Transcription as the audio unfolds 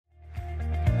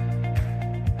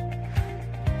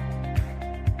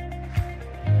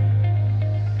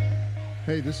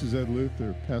Hey, this is Ed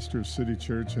Luther, pastor of City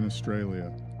Church in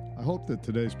Australia. I hope that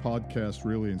today's podcast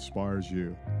really inspires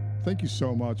you. Thank you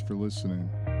so much for listening.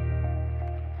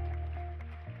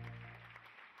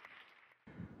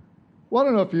 Well, I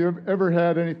don't know if you've ever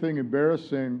had anything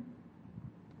embarrassing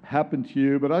happen to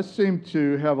you, but I seem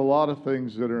to have a lot of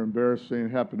things that are embarrassing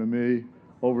happen to me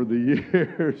over the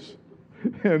years.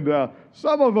 And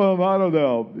some of them, I don't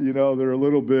know, they're a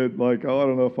little bit like, oh, I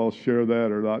don't know if I'll share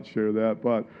that or not share that.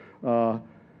 But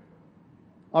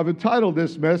I've entitled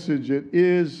this message, It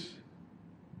Is,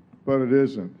 But It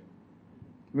Isn't. And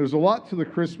there's a lot to the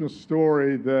Christmas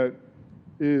story that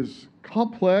is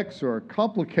complex or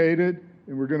complicated,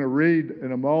 and we're going to read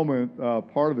in a moment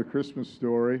part of the Christmas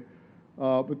story.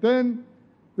 But then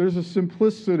there's a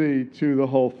simplicity to the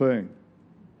whole thing.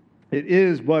 It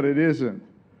is, but it isn't.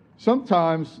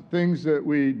 Sometimes things that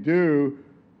we do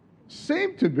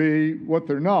seem to be what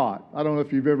they're not. I don't know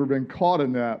if you've ever been caught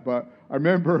in that, but I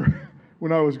remember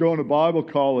when I was going to Bible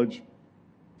college,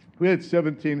 we had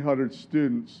 1,700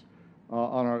 students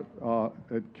on our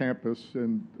at campus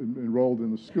and enrolled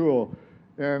in the school.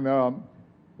 And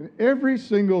in every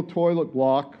single toilet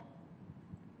block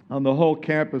on the whole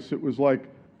campus, it was like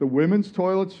the women's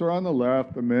toilets are on the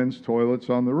left, the men's toilets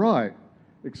on the right,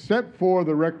 except for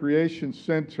the recreation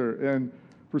center. And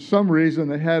for some reason,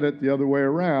 they had it the other way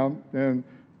around, and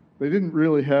they didn't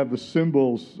really have the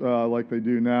symbols like they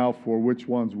do now for which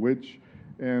one's which,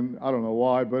 and I don't know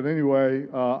why. But anyway,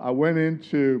 I went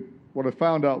into what I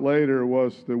found out later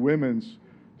was the women's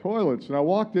toilets, and I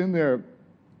walked in there,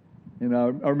 and I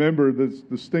remember this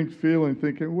distinct feeling,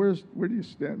 thinking, where do you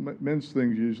stand? Men's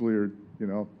things usually are,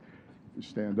 you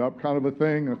stand up kind of a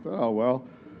thing. I thought, oh, well.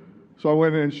 So I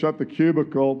went in and shut the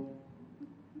cubicle,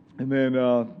 and then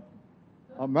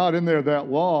I'm not in there that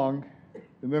long,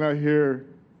 and then I hear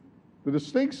the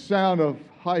distinct sound of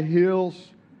high heels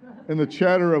and the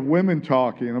chatter of women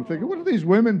talking. And I'm thinking, what are these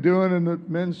women doing in the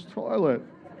men's toilet?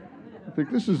 I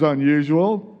think this is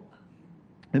unusual.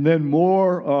 And then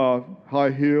more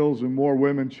high heels and more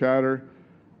women chatter.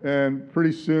 And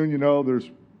pretty soon,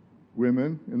 there's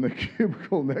women in the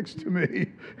cubicle next to me.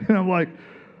 And I'm like,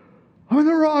 I'm in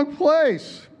the wrong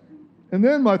place. And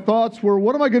then my thoughts were,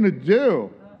 what am I going to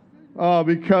do?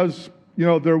 Because,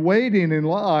 they're waiting in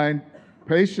line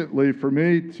patiently for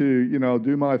me to,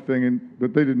 do my thing,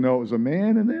 but they didn't know it was a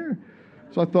man in there.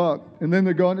 So I thought, and then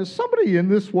they're going, is somebody in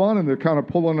this one? And they're kind of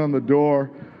pulling on the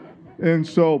door. And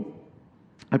so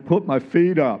I put my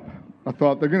feet up. I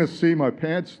thought they're going to see my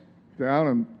pants down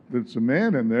and there's a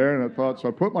man in there. And I thought, so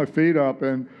I put my feet up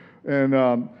and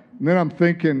then I'm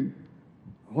thinking,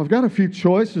 well, I've got a few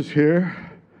choices here.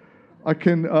 I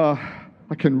can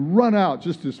run out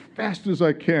just as fast as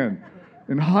I can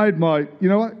and hide my,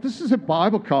 this is at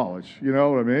Bible college, you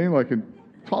know what I mean? Like in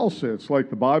Tulsa, it's like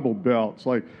the Bible Belt. It's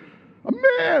like a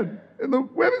man in the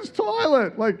women's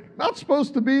toilet, like not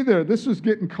supposed to be there. This is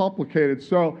getting complicated.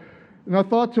 So, and I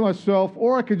thought to myself,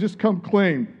 or I could just come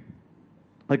clean.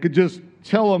 I could just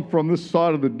tell them from this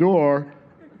side of the door,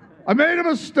 I made a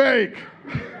mistake.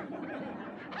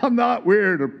 I'm not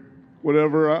weird or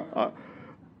whatever.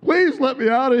 Please let me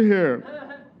out of here.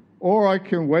 Or I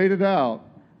can wait it out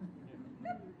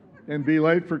and be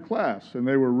late for class. And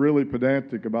they were really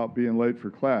pedantic about being late for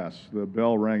class. The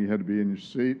bell rang, you had to be in your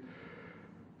seat.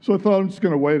 So I thought, I'm just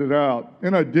going to wait it out.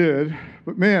 And I did.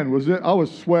 But man, I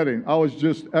was sweating. I was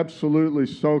just absolutely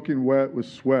soaking wet with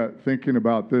sweat, thinking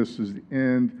about this is the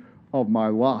end of my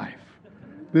life.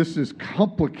 This is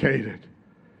complicated.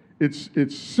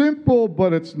 It's simple,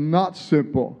 but it's not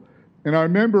simple. And I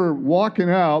remember walking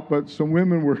out, but some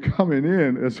women were coming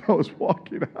in as I was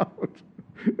walking out.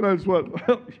 And I just went,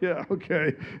 well, yeah,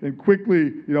 okay, and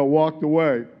quickly, walked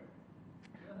away.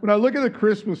 When I look at the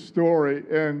Christmas story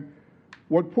and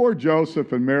what poor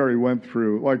Joseph and Mary went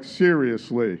through, like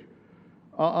seriously,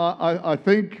 I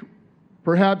think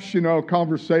perhaps,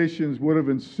 conversations would have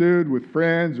ensued with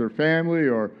friends or family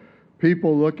or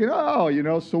people looking,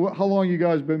 so how long you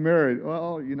guys been married?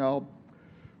 Well,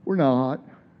 we're not.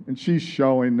 And she's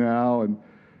showing now. And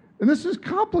this is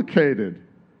complicated.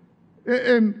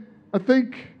 And I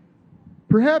think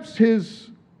perhaps his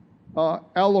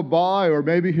alibi or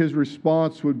maybe his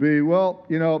response would be, well,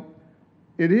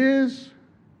 it is,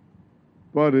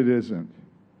 but it isn't.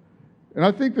 And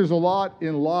I think there's a lot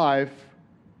in life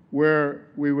where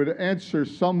we would answer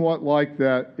somewhat like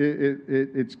that.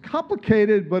 It's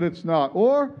complicated, but it's not.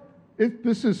 Or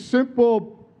this is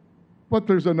simple, but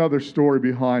there's another story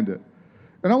behind it.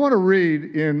 And I want to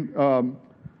read in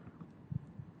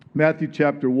Matthew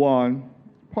chapter 1,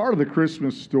 part of the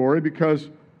Christmas story, because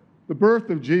the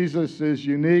birth of Jesus is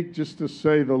unique, just to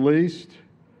say the least.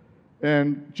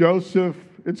 And Joseph,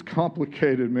 it's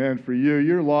complicated, man, for you.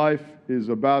 Your life is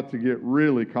about to get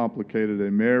really complicated.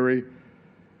 And Mary,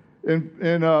 in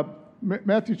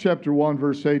Matthew chapter 1,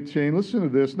 verse 18, listen to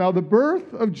this. Now the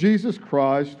birth of Jesus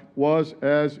Christ was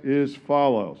as is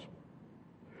follows.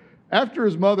 After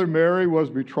his mother Mary was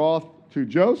betrothed to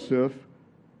Joseph,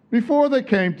 before they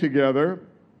came together,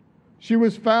 she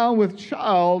was found with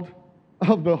child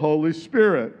of the Holy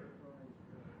Spirit.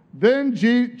 Then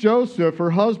Joseph,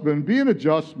 her husband, being a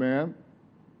just man,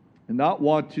 and not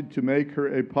wanting to make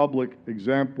her a public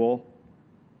example,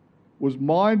 was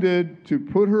minded to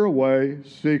put her away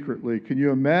secretly. Can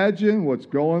you imagine what's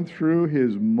going through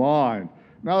his mind?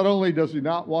 Not only does he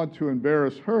not want to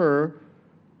embarrass her,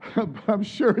 but I'm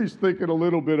sure he's thinking a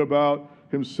little bit about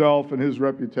himself and his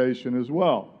reputation as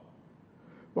well.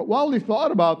 But while he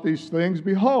thought about these things,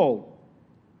 behold,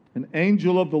 an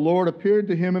angel of the Lord appeared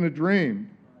to him in a dream,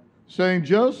 saying,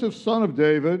 Joseph, son of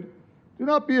David, do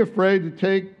not be afraid to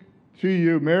take to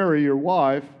you Mary, your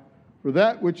wife, for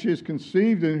that which is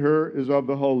conceived in her is of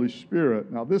the Holy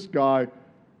Spirit. Now, this guy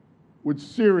would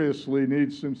seriously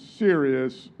need some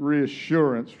serious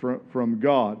reassurance from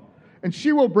God. And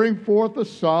she will bring forth a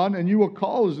son, and you will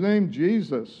call his name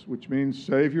Jesus, which means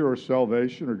Savior or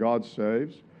salvation, or God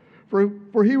saves.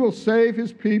 For he will save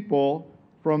his people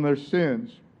from their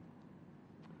sins.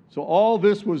 So all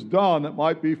this was done that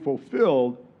might be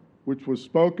fulfilled, which was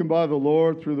spoken by the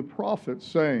Lord through the prophet,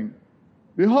 saying,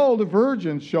 Behold, a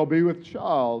virgin shall be with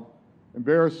child, and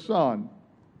bear a son,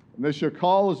 and they shall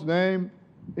call his name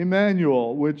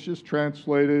Emmanuel, which is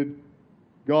translated,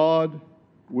 God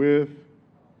with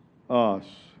us.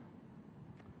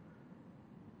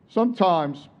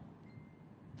 Sometimes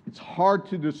it's hard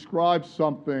to describe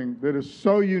something that is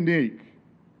so unique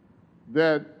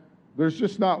that there's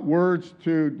just not words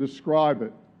to describe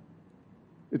it.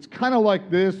 It's kind of like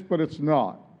this, but it's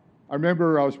not. I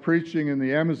remember I was preaching in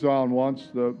the Amazon once,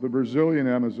 the Brazilian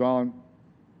Amazon,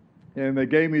 and they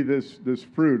gave me this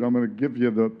fruit. I'm going to give you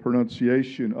the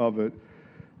pronunciation of it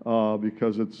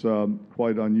because it's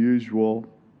quite unusual.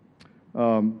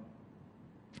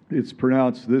 It's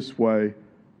pronounced this way,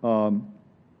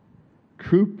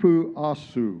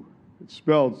 cupuaçu. It's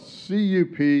spelled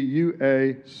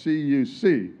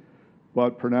Cupuacuc,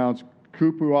 but pronounced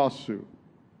cupuaçu.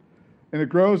 And it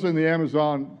grows in the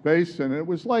Amazon basin. And it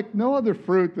was like no other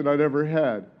fruit that I'd ever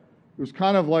had. It was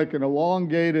kind of like an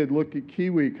elongated looking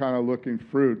kiwi kind of looking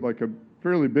fruit, like a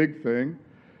fairly big thing.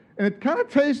 And it kind of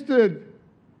tasted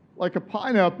like a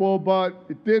pineapple, but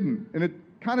it didn't. And it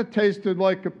kind of tasted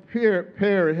like a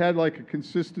pear. It had like a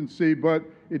consistency, but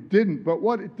it didn't. But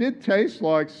what it did taste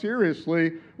like,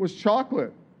 seriously, was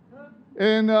chocolate.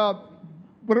 And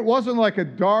but it wasn't like a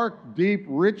dark, deep,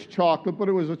 rich chocolate, but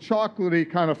it was a chocolatey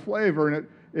kind of flavor.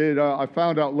 And I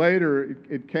found out later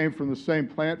it came from the same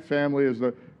plant family as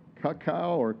the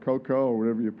cacao or cocoa or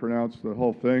whatever you pronounce the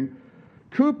whole thing.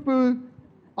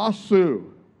 Cupuaçu.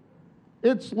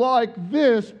 It's like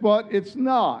this, but it's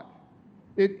not.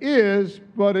 It is,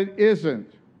 but it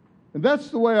isn't. And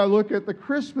that's the way I look at the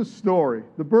Christmas story,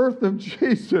 the birth of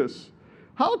Jesus.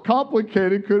 How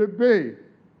complicated could it be?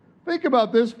 Think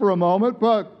about this for a moment,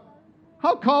 but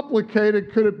how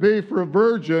complicated could it be for a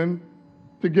virgin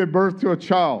to give birth to a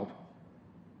child?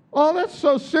 Oh, that's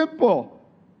so simple.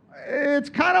 It's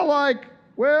kind of like,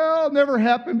 well, it never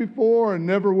happened before and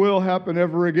never will happen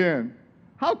ever again.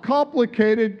 How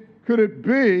complicated could it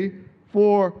be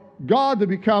for God to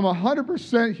become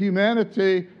 100%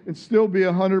 humanity and still be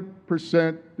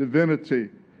 100% divinity?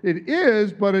 It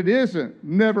is, but it isn't.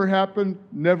 Never happened,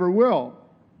 never will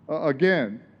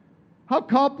again. How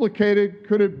complicated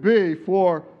could it be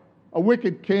for a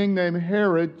wicked king named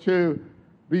Herod to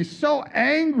be so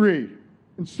angry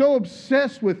and so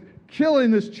obsessed with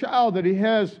killing this child that he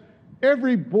has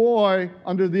every boy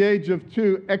under the age of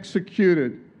 2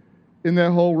 executed in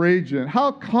that whole region?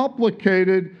 How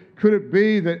complicated could it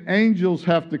be that angels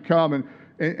have to come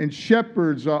and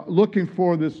shepherds looking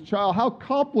for this child? How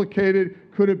complicated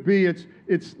could it be?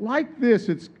 It's like this.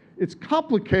 It's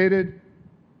complicated,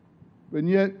 and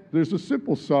yet there's a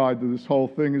simple side to this whole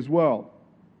thing as well.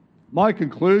 My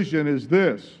conclusion is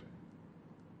this: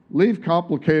 leave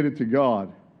complicated to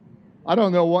God. I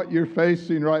don't know what you're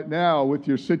facing right now with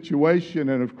your situation,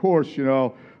 and of course,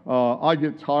 I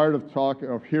get tired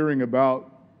of hearing about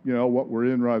what we're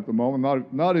in right at the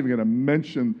moment. Not even going to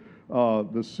mention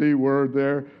the C word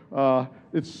there.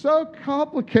 It's so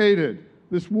complicated,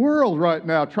 this world right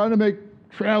now, trying to make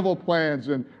travel plans,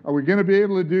 and are we going to be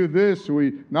able to do this? Are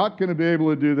we not going to be able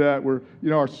to do that?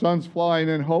 Our son's flying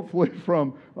in hopefully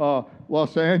from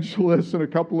Los Angeles in a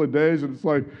couple of days, and it's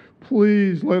like,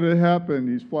 please let it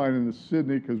happen. He's flying into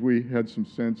Sydney because we had some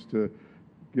sense to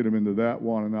get him into that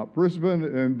one and not Brisbane.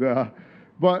 And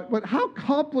but how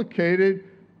complicated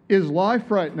is life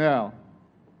right now?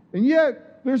 And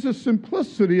yet there's a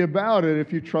simplicity about it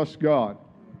if you trust God.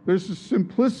 There's a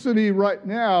simplicity right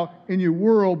now in your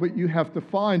world, but you have to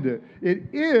find it. It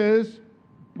is,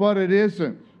 but it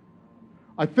isn't.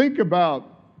 I think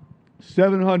about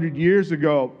 700 years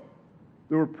ago,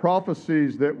 there were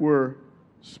prophecies that were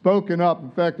spoken up.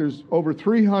 In fact, there's over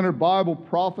 300 Bible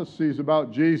prophecies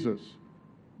about Jesus.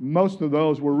 Most of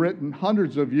those were written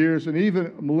hundreds of years and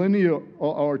even a millennial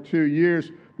or 2 years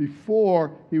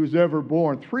before he was ever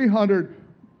born. 300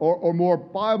 or more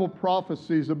Bible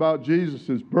prophecies about Jesus,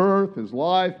 his birth, his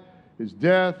life, his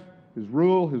death, his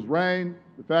rule, his reign,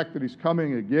 the fact that he's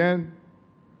coming again.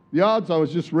 The odds, I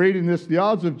was just reading this, the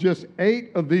odds of just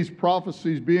 8 of these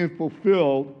prophecies being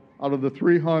fulfilled out of the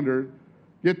 300,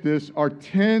 get this, are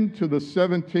 10 to the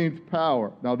 17th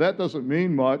power. Now that doesn't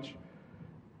mean much,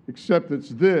 except it's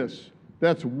this.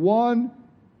 That's 1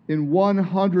 in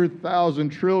 100,000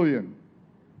 trillion.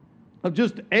 Of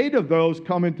just 8 of those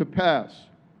coming to pass.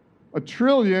 A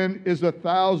trillion is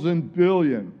 1,000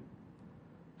 billion.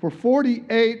 For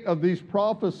 48 of these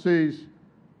prophecies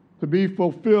to be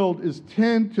fulfilled is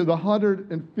 10 to the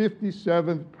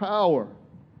 157th power.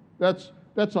 That's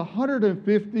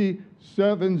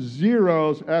 157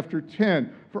 zeros after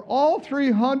 10. For all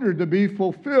 300 to be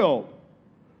fulfilled,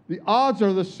 the odds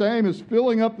are the same as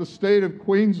filling up the state of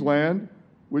Queensland,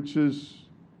 which is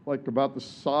like about the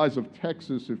size of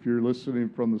Texas if you're listening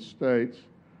from the States.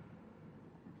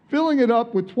 Filling it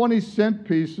up with 20-cent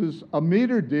pieces, a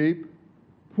meter deep,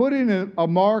 putting a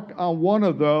mark on one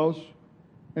of those,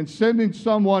 and sending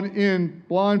someone in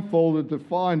blindfolded to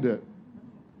find it.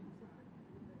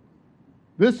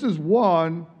 This is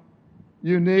one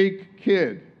unique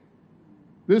kid.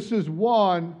 This is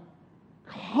one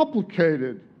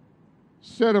complicated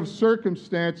set of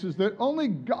circumstances that only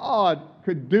God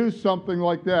could do something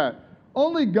like that.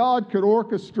 Only God could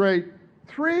orchestrate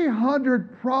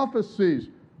 300 prophecies,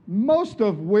 most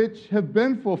of which have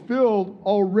been fulfilled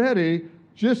already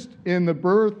just in the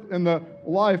birth and the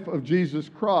life of Jesus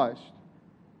Christ.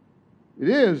 It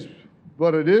is,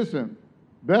 but it isn't.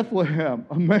 Bethlehem,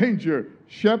 a manger,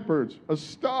 shepherds, a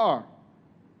star.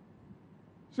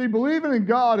 See, believing in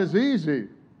God is easy,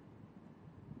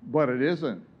 but it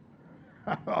isn't.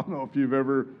 I don't know if you've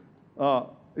ever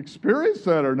experienced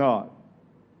that or not.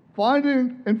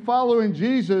 Finding and following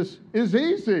Jesus is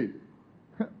easy.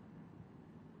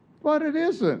 But it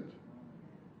isn't.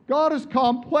 God is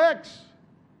complex,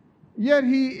 yet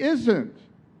he isn't.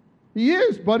 He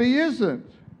is, but he isn't.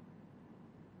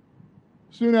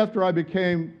 Soon after I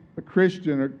became a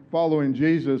Christian or following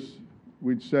Jesus,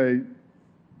 we'd say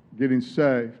getting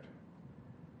saved,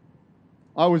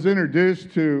 I was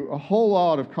introduced to a whole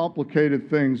lot of complicated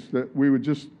things that we would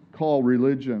just call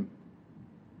religion.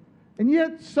 And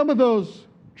yet some of those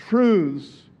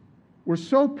truths were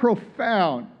so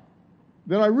profound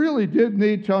that I really did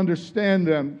need to understand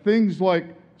them. Things like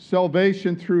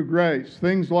salvation through grace,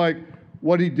 things like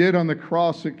what he did on the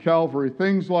cross at Calvary,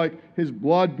 things like his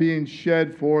blood being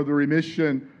shed for the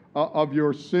remission of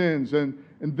your sins. And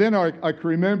then I can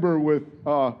remember with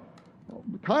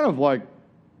kind of like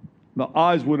the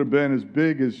eyes would have been as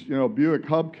big as, Buick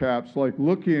hubcaps, like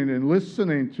looking and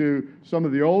listening to some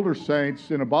of the older saints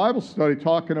in a Bible study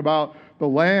talking about the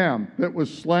lamb that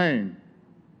was slain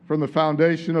from the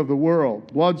foundation of the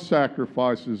world, blood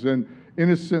sacrifices, and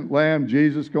innocent lamb,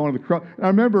 Jesus going to the cross. And I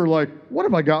remember what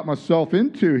have I got myself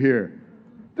into here?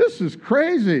 This is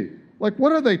crazy.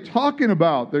 What are they talking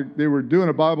about? They were doing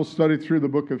a Bible study through the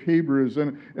book of Hebrews,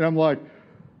 and I'm like,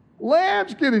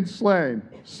 lambs getting slain,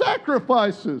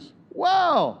 sacrifices.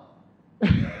 Wow.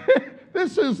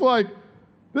 This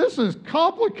is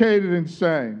complicated and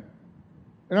insane.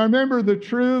 And I remember the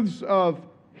truths of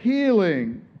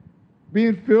healing,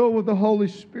 being filled with the Holy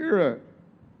Spirit.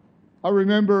 I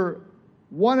remember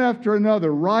one after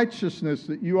another, righteousness,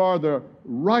 that you are the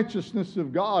righteousness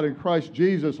of God in Christ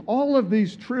Jesus. All of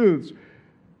these truths.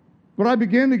 But I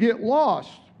began to get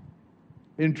lost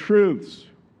in truths.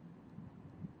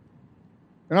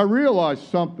 And I realized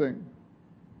something,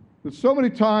 that so many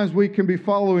times we can be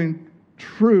following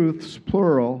truths,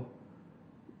 plural,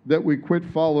 that we quit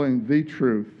following the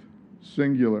truth,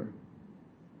 singular.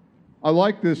 I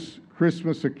like this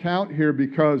Christmas account here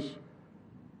because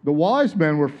the wise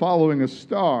men were following a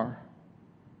star,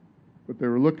 but they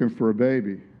were looking for a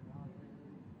baby.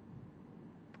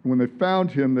 When they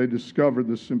found him, they discovered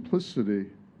the simplicity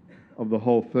of the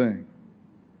whole thing.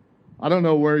 I don't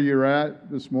know where you're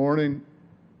at this morning,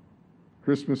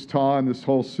 Christmas time, this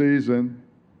whole season.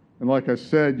 And like I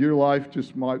said, your life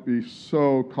just might be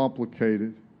so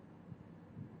complicated.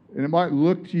 And it might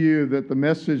look to you that the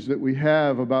message that we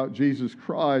have about Jesus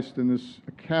Christ in this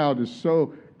account is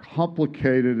so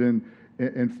complicated,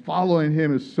 and following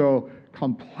him is so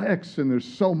complex, and there's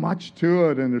so much to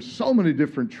it, and there's so many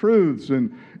different truths,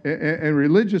 and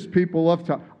religious people love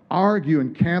to argue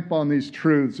and camp on these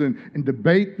truths and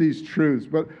debate these truths.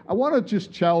 But I want to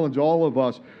just challenge all of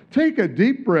us. Take a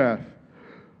deep breath.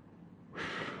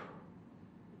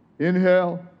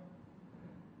 Inhale,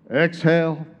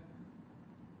 exhale,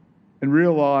 and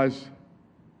realize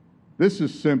this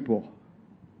is simple.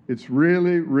 It's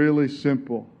really, really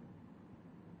simple.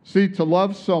 See, to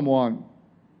love someone,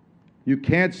 you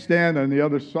can't stand on the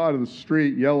other side of the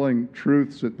street yelling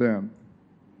truths at them.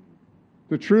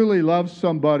 To truly love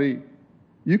somebody,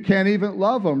 you can't even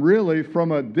love them really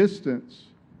from a distance.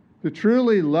 To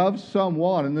truly love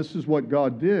someone, and this is what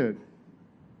God did,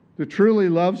 to truly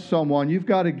love someone, you've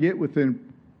got to get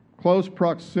within close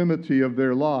proximity of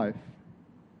their life.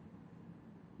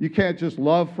 You can't just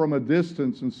love from a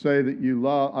distance and say that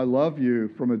I love you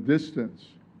from a distance,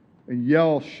 and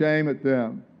yell shame at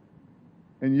them,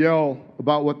 and yell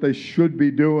about what they should be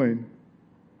doing,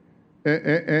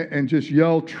 and just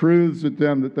yell truths at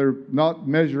them that they're not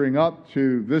measuring up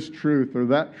to this truth or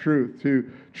that truth. To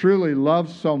truly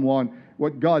love someone,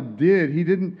 what God did, He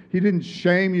didn't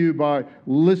shame you by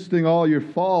listing all your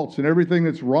faults and everything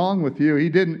that's wrong with you. He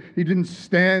didn't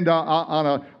stand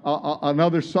on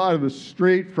another side of the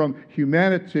street from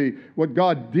humanity. What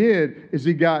God did is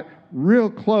He got real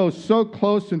close, so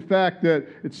close, in fact, that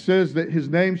it says that His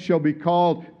name shall be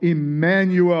called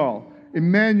Emmanuel.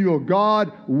 Emmanuel,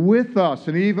 God with us.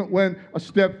 And He even went a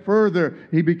step further.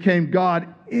 He became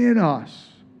God in us,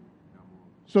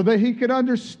 so that He could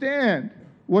understand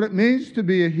what it means to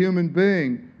be a human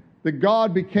being, that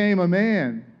God became a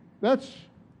man. That's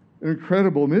an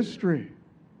incredible mystery.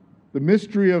 The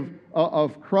mystery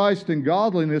of Christ and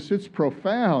godliness, it's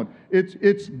profound.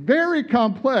 It's very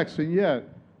complex, and yet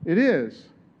it is.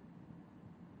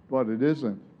 But it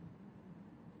isn't.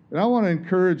 And I want to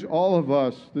encourage all of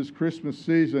us this Christmas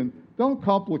season, don't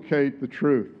complicate the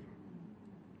truth.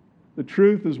 The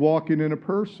truth is walking in a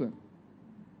person.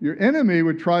 Your enemy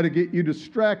would try to get you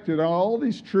distracted on all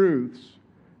these truths.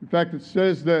 In fact, it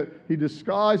says that he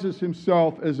disguises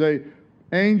himself as an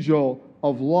angel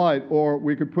of light, or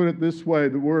we could put it this way,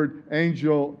 the word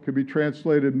angel could be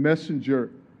translated messenger,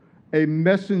 a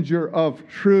messenger of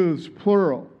truths,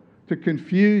 plural, to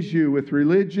confuse you with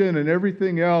religion and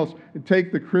everything else, and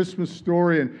take the Christmas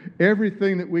story and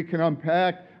everything that we can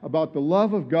unpack about the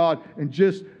love of God and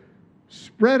just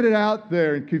spread it out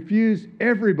there and confuse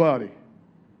everybody.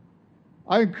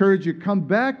 I encourage you, come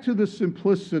back to the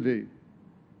simplicity.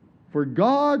 For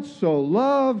God so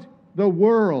loved the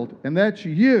world, and that's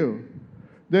you,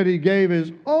 that He gave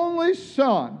His only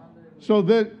Son, so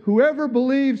that whoever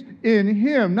believes in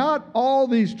Him, not all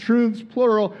these truths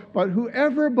plural, but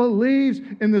whoever believes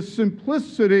in the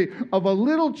simplicity of a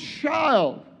little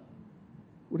child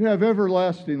would have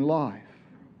everlasting life.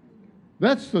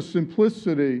 That's the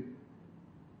simplicity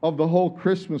of the whole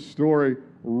Christmas story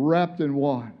wrapped in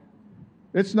one.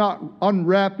 It's not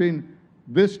unwrapping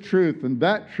this truth and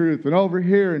that truth and over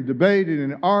here and debating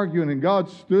and arguing, and God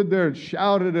stood there and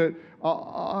shouted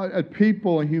at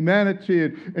people and humanity,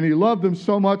 and He loved them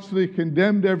so much that He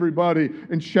condemned everybody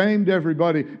and shamed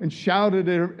everybody and shouted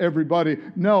at everybody.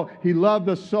 No, He loved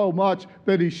us so much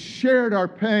that He shared our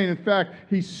pain. In fact,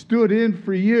 He stood in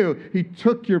for you. He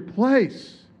took your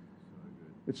place.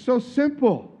 It's so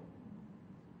simple.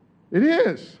 It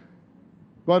is,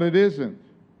 but it isn't.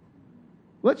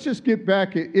 Let's just get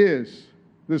back. It is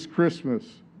this Christmas.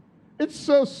 It's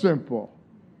so simple.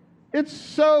 It's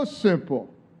so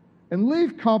simple. And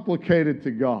leave complicated to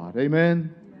God.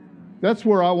 Amen? That's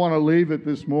where I want to leave it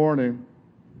this morning.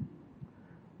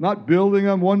 Not building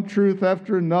on one truth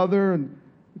after another, and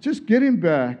just getting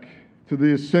back to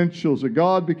the essentials, that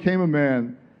God became a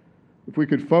man. If we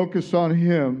could focus on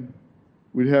Him,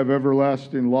 we'd have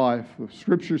everlasting life. The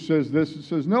Scripture says this. It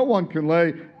says, no one can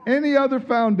lay any other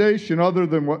foundation other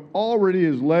than what already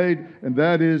is laid, and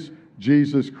that is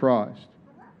Jesus Christ.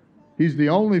 He's the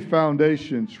only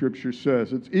foundation, Scripture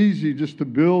says. It's easy just to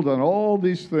build on all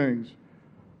these things.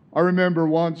 I remember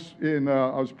once I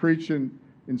was preaching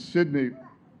in Sydney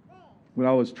when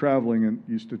I was traveling and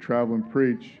used to travel and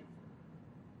preach.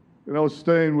 And I was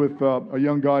staying with a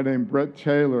young guy named Brett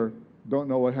Taylor. Don't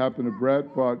know what happened to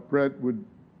Brett, but Brett would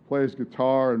play his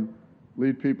guitar and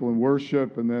lead people in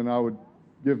worship, and then I would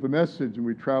give the message, and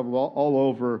we traveled all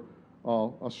over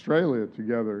Australia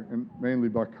together, and mainly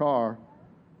by car.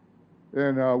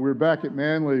 And we were back at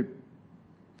Manly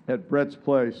at Brett's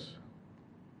place,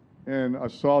 and I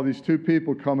saw these two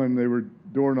people coming. They were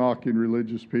door-knocking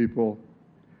religious people.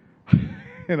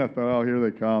 And I thought, oh, here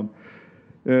they come.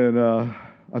 And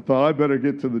I thought, I better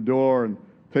get to the door and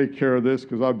take care of this,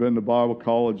 because I've been to Bible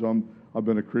college. I've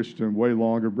been a Christian way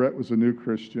longer. Brett was a new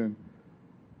Christian.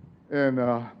 And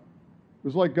it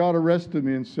was like God arrested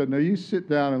me and said, now you sit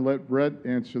down and let Brett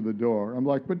answer the door. I'm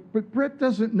like, but Brett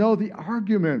doesn't know the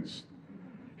arguments.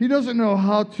 He doesn't know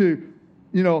how to,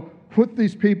 put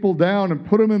these people down and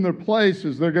put them in their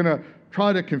places. They're going to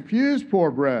try to confuse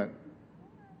poor Brett.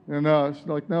 And it's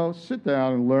like, no, sit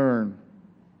down and learn.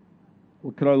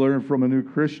 What could I learn from a new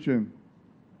Christian?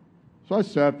 So I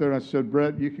sat there and I said,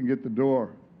 Brett, you can get the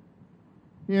door.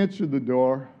 He answered the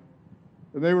door.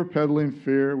 And they were peddling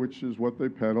fear, which is what they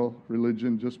peddle.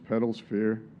 Religion just peddles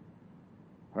fear.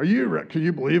 Can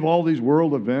you believe all these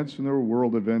world events? And there were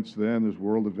world events then. There's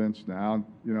world events now,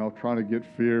 trying to get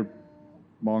fear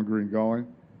mongering going.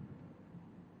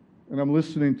 And I'm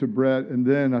listening to Brett, and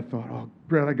then I thought, oh,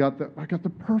 Brett, I got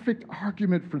the perfect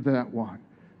argument for that one.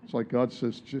 It's like God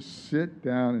says, just sit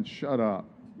down and shut up.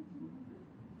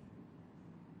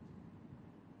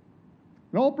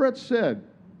 And all Brett said,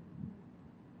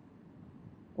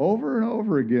 over and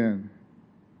over again,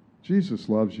 Jesus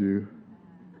loves you.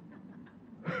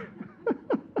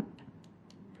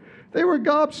 They were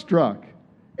gobstruck.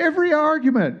 Every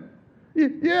argument.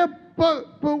 Yeah,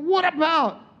 but what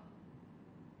about?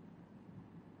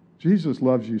 Jesus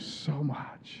loves you so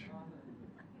much.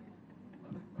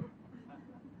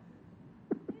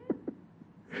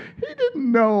 He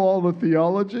didn't know all the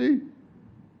theology.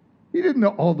 He didn't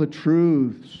know all the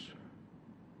truths.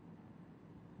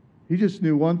 He just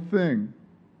knew one thing.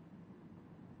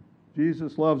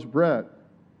 Jesus loves Brett,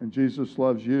 and Jesus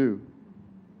loves you.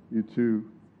 You two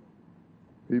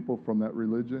people from that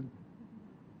religion.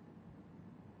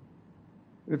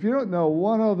 If you don't know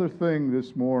one other thing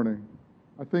this morning,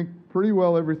 I think pretty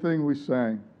well everything we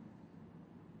sang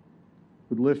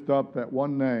would lift up that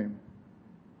one name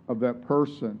of that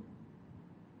person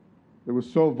that was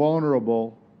so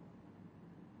vulnerable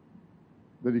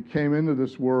that he came into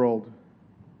this world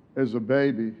as a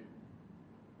baby,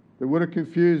 that would have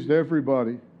confused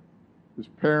everybody, his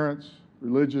parents,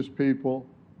 religious people.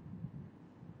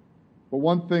 But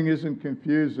one thing isn't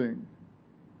confusing,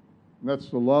 and that's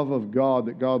the love of God,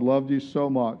 that God loved you so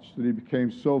much that he became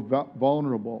so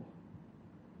vulnerable.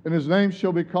 And his name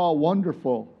shall be called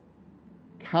Wonderful,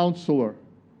 Counselor,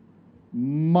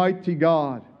 Mighty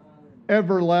God,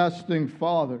 Everlasting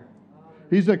Father.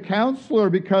 He's a counselor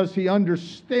because he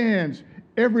understands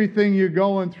everything you're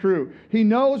going through. He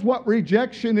knows what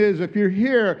rejection is. If you're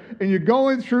here and you're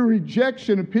going through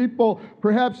rejection and people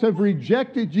perhaps have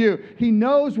rejected you, he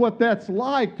knows what that's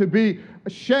like, to be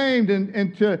ashamed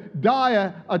and to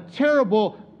die a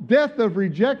terrible death of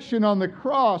rejection on the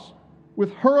cross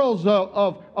with hurls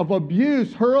of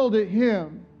abuse hurled at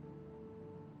him.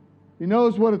 He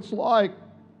knows what it's like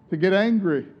to get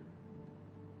angry.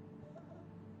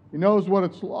 He knows what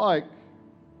it's like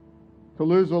to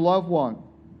lose a loved one.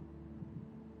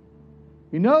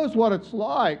 He knows what it's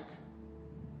like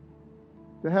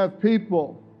to have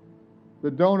people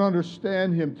that don't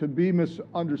understand him, to be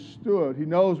misunderstood. He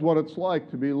knows what it's like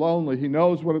to be lonely. He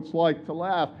knows what it's like to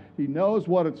laugh. He knows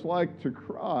what it's like to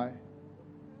cry.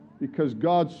 Because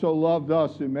God so loved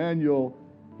us, Emmanuel,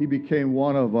 he became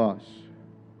one of us.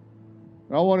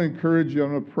 And I want to encourage you.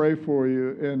 I'm going to pray for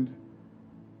you. And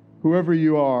whoever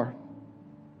you are,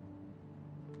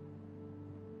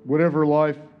 whatever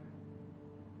life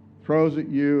throws at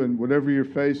you and whatever you're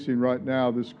facing right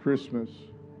now this Christmas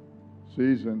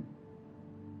season,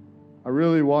 I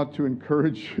really want to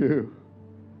encourage you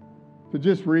to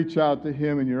just reach out to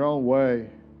him in your own way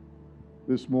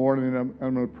this morning. And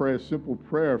I'm going to pray a simple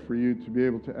prayer for you to be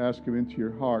able to ask him into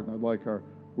your heart. And I'd like our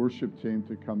worship team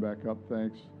to come back up.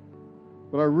 Thanks.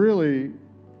 But I really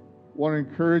want to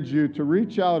encourage you to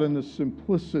reach out in the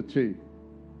simplicity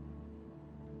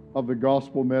of the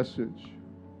gospel message.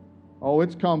 Oh,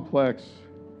 it's complex,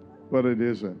 but it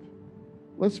isn't.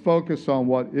 Let's focus on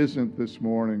what isn't this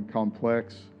morning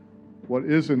complex, what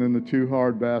isn't in the too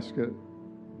hard basket.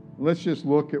 Let's just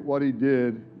look at what he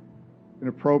did and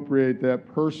appropriate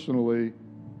that personally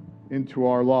into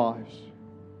our lives.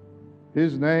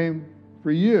 His name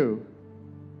for you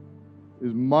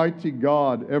is Mighty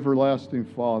God, Everlasting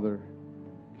Father,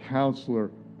 Counselor,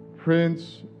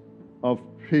 Prince of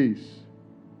Peace.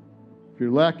 If you're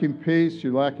lacking peace,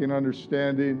 you're lacking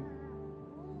understanding,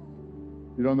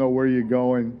 You don't know where you're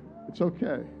going. It's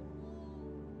okay.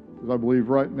 Because I believe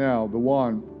right now, the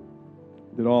one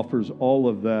that offers all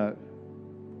of that,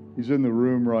 he's in the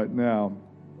room right now.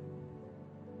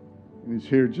 And he's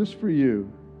here just for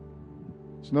you.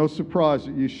 It's no surprise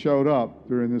that you showed up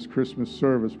during this Christmas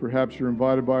service. Perhaps you're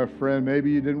invited by a friend. Maybe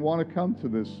you didn't want to come to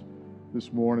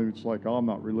this morning. It's like, oh, I'm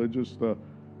not religious. The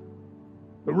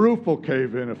roof will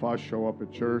cave in if I show up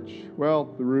at church. Well,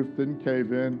 the roof didn't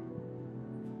cave in.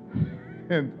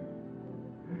 And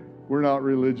we're not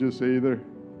religious either.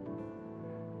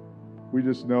 We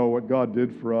just know what God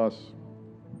did for us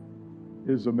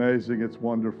is amazing. It's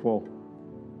wonderful.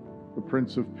 The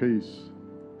Prince of Peace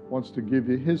wants to give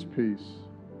you his peace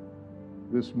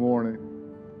this morning.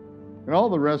 And all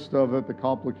the rest of it, the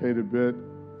complicated bit,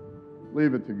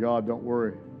 leave it to God. Don't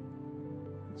worry.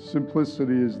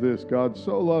 Simplicity is this: God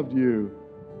so loved you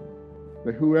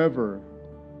that whoever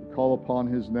would call upon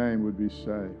his name would be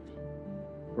saved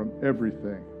from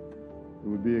everything that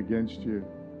would be against you.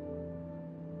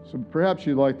 So perhaps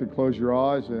you'd like to close your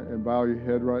eyes and bow your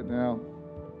head right now.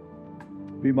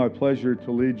 It'd be my pleasure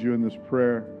to lead you in this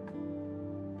prayer.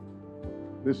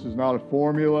 This is not a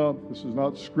formula. This is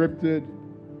not scripted.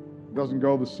 It doesn't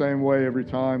go the same way every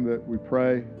time that we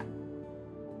pray.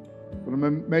 But I'm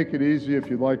going to make it easy if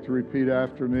you'd like to repeat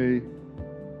after me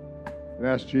and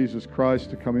ask Jesus Christ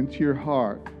to come into your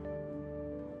heart.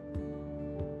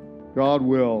 God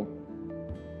will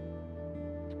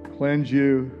cleanse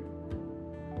you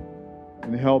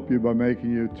and help you by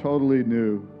making you totally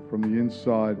new from the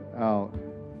inside out.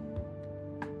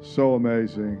 So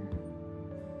amazing.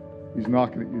 He's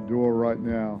knocking at your door right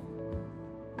now.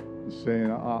 He's saying,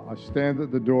 I stand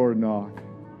at the door and knock.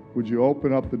 Would you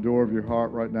open up the door of your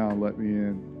heart right now and let me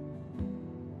in?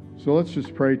 So let's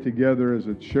just pray together as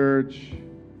a church.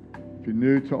 If you're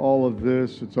new to all of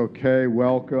this, it's okay.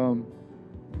 Welcome.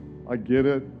 I get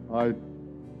it. I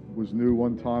was new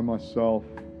one time myself.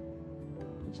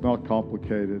 It's not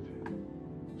complicated.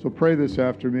 So pray this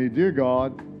after me. Dear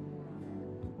God,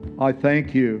 I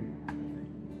thank you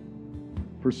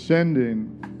for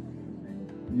sending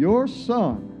your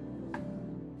Son.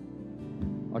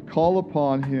 I call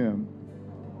upon him.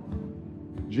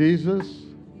 Jesus,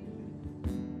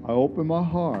 I open my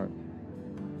heart.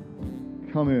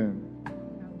 Come in.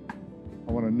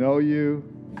 I want to know you.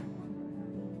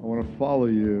 I want to follow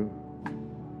you.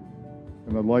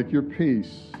 And I'd like your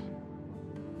peace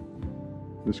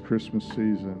this Christmas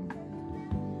season.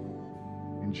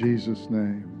 In Jesus'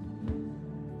 name.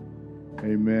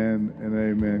 Amen and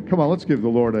amen. Come on, let's give the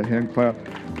Lord a hand clap.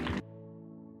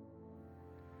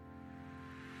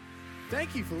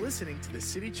 Thank you for listening to the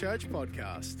City Church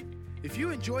Podcast. If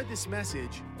you enjoyed this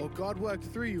message or God worked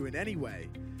through you in any way,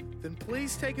 then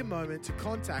please take a moment to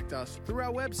contact us through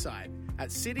our website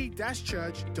at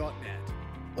city-church.net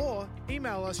or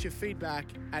email us your feedback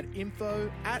at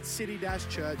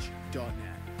info@city-church.net.